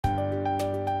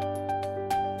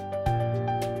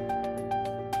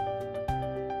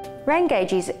Rain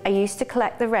gauges are used to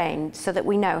collect the rain so that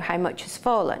we know how much has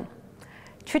fallen.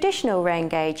 Traditional rain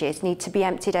gauges need to be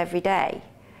emptied every day.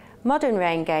 Modern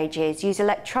rain gauges use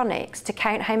electronics to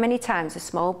count how many times a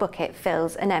small bucket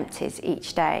fills and empties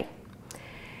each day.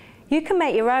 You can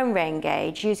make your own rain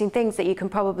gauge using things that you can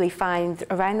probably find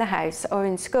around the house or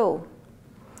in school.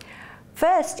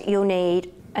 First, you'll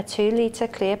need a 2-litre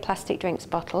clear plastic drinks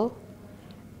bottle,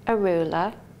 a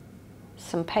ruler,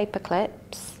 some paper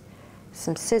clips,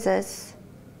 some scissors,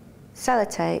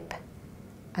 sellotape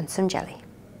and some jelly.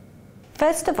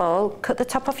 First of all, cut the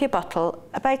top off your bottle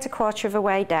about 1/4 of a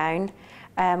way down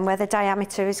where the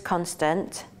diameter is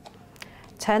constant.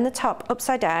 Turn the top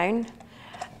upside down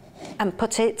and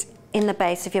put it in the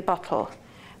base of your bottle.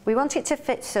 We want it to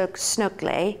fit so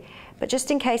snugly, but just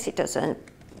in case it doesn't,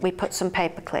 we put some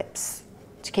paper clips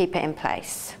to keep it in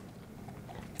place.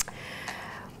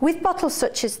 With bottles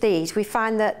such as these, we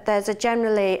find that there's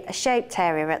generally a shaped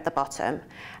area at the bottom,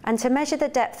 and to measure the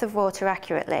depth of water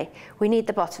accurately, we need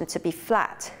the bottom to be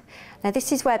flat. Now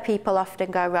this is where people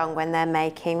often go wrong when they're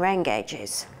making rain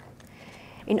gauges.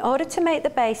 In order to make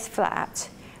the base flat,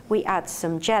 we add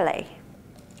some jelly.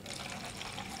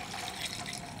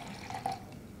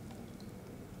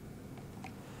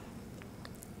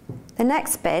 The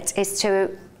next bit is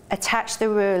to attach the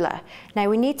ruler. Now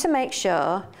we need to make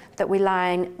sure that we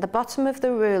line the bottom of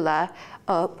the ruler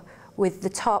up with the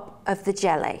top of the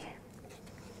jelly.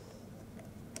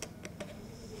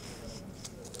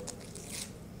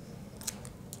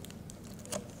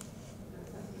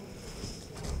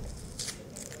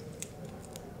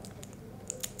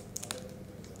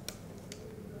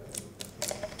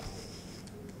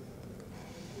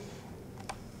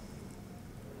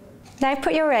 Now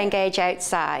put your rain gauge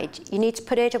outside. You need to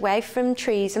put it away from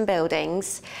trees and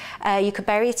buildings. You could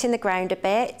bury it in the ground a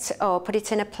bit or put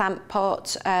it in a plant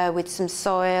pot with some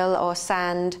soil or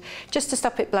sand just to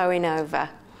stop it blowing over.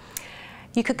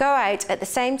 You could go out at the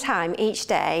same time each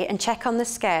day and check on the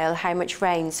scale how much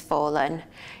rain's fallen.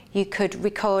 You could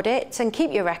record it and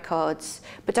keep your records,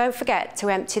 but don't forget to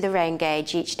empty the rain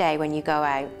gauge each day when you go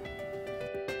out.